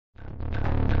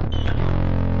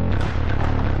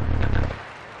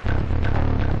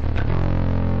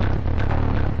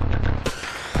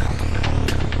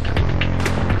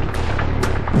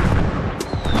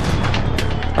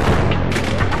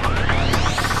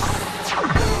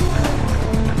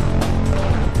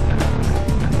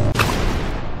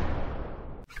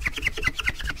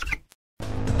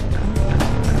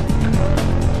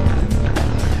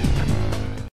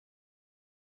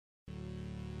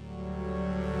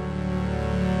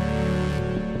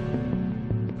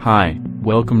Hi,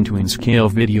 welcome to InScale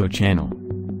video channel.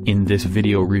 In this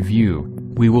video review,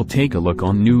 we will take a look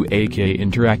on new AK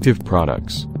interactive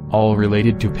products, all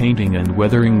related to painting and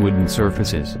weathering wooden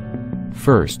surfaces.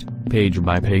 First,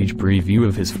 page-by-page preview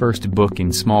of his first book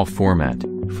in small format,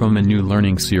 from a new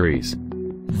learning series.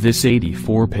 This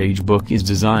 84-page book is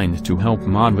designed to help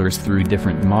modelers through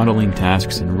different modeling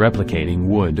tasks and replicating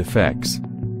wood effects.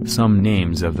 Some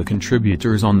names of the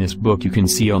contributors on this book you can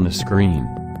see on the screen.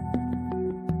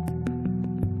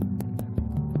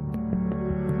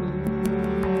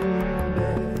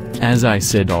 As I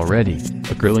said already,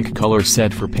 acrylic color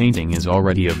set for painting is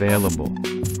already available.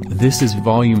 This is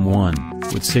volume 1,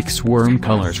 with 6 warm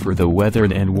colors for the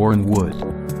weathered and worn wood.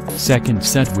 Second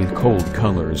set with cold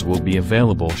colors will be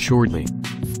available shortly.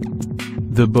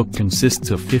 The book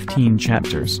consists of 15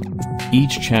 chapters.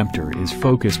 Each chapter is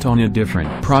focused on a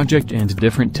different project and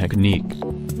different technique.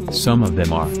 Some of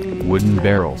them are wooden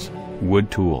barrels, wood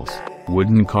tools,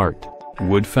 wooden cart,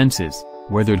 wood fences,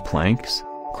 weathered planks,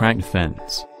 cracked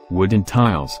fence, wooden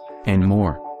tiles, and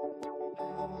more.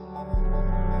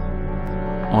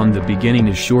 On the beginning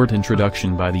is short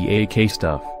introduction by the AK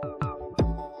stuff.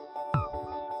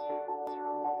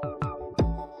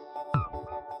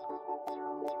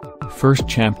 First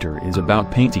chapter is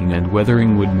about painting and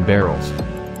weathering wooden barrels.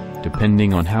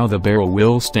 Depending on how the barrel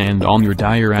will stand on your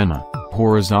diorama,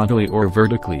 horizontally or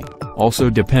vertically, also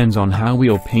depends on how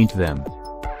we'll paint them.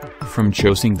 From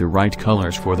choosing the right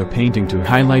colors for the painting to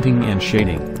highlighting and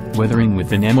shading, weathering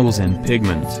with enamels and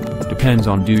pigments, depends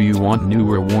on do you want new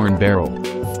or worn barrel.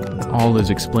 All is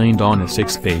explained on the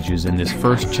 6 pages in this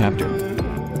first chapter.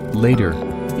 Later,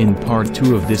 in part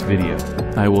 2 of this video,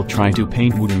 I will try to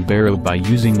paint wooden barrel by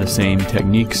using the same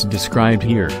techniques described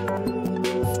here.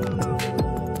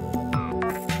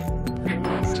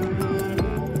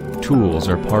 Tools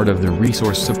are part of the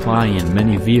resource supply in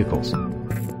many vehicles.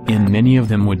 In many of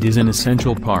them wood is an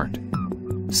essential part.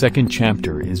 Second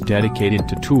chapter is dedicated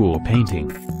to tool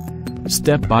painting.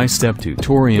 Step-by-step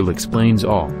tutorial explains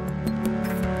all.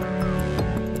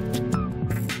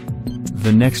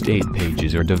 The next 8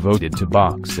 pages are devoted to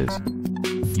boxes.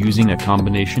 Using a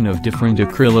combination of different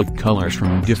acrylic colors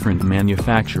from different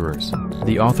manufacturers,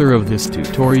 the author of this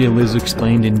tutorial is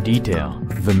explained in detail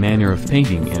the manner of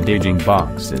painting and aging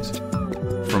boxes.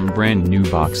 From brand new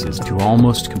boxes to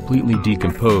almost completely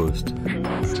decomposed.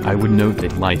 I would note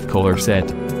that light color set,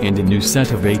 and a new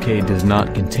set of AK does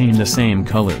not contain the same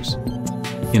colors.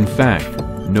 In fact,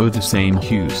 no the same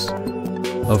hues.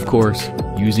 Of course,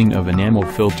 using of enamel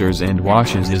filters and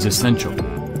washes is essential.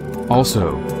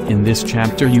 Also, in this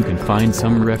chapter you can find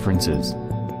some references.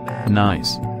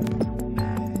 Nice.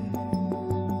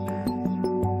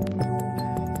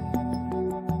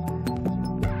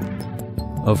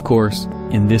 Of course,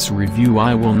 in this review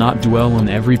I will not dwell on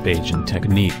every page and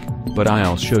technique, but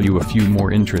I'll show you a few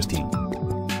more interesting.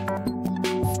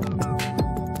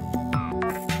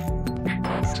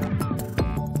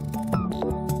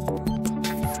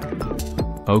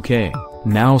 Okay,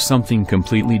 now something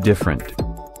completely different.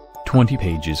 20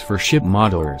 pages for ship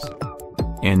modelers.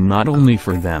 And not only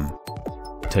for them.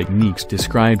 Techniques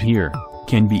described here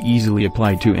can be easily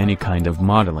applied to any kind of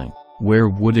modeling, where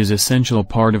wood is essential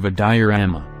part of a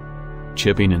diorama.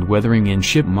 Chipping and weathering in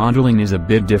ship modeling is a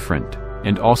bit different,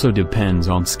 and also depends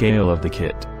on scale of the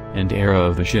kit, and era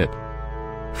of the ship.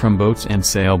 From boats and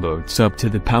sailboats up to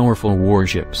the powerful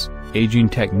warships, aging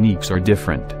techniques are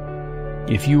different.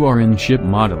 If you are in ship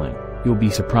modeling, you'll be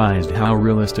surprised how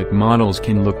realistic models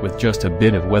can look with just a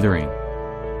bit of weathering.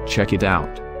 Check it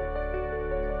out.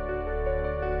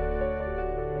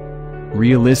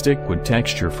 Realistic wood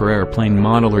texture for airplane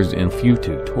modelers in few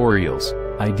tutorials,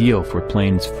 ideal for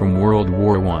planes from World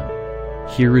War I.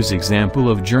 Here is example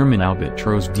of German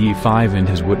Albatros D5 and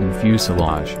his wooden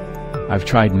fuselage. I've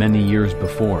tried many years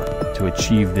before, to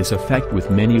achieve this effect with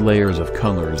many layers of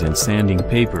colors and sanding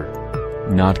paper.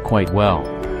 Not quite well.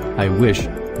 I wish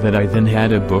that I then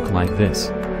had a book like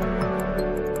this.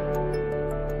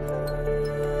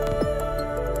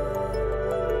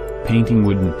 Painting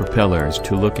wooden propellers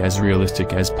to look as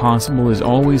realistic as possible is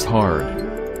always hard,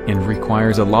 and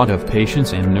requires a lot of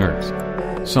patience and nerves.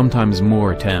 Sometimes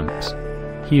more attempts.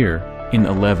 Here, in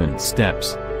 11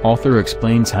 steps, author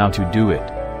explains how to do it.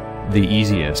 The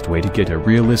easiest way to get a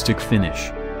realistic finish,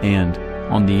 and,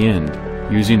 on the end,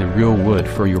 using a real wood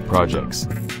for your projects.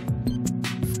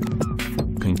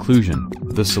 Conclusion: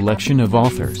 the selection of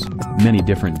authors, many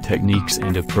different techniques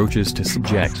and approaches to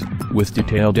subjects, with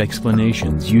detailed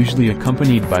explanations usually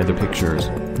accompanied by the pictures,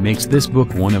 makes this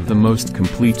book one of the most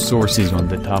complete sources on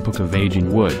the topic of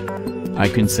aging wood. I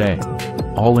can say,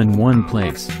 all in one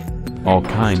place. All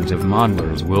kinds of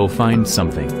modelers will find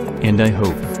something, and I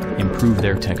hope, improve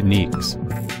their techniques.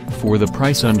 For the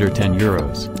price under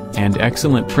 €10, and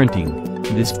excellent printing,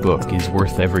 this book is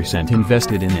worth every cent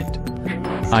invested in it.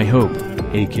 I hope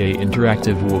AK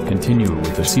Interactive will continue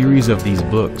with a series of these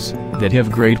books that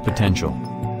have great potential.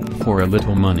 For a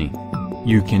little money,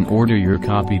 you can order your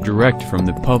copy direct from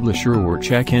the publisher or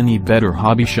check any better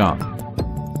hobby shop.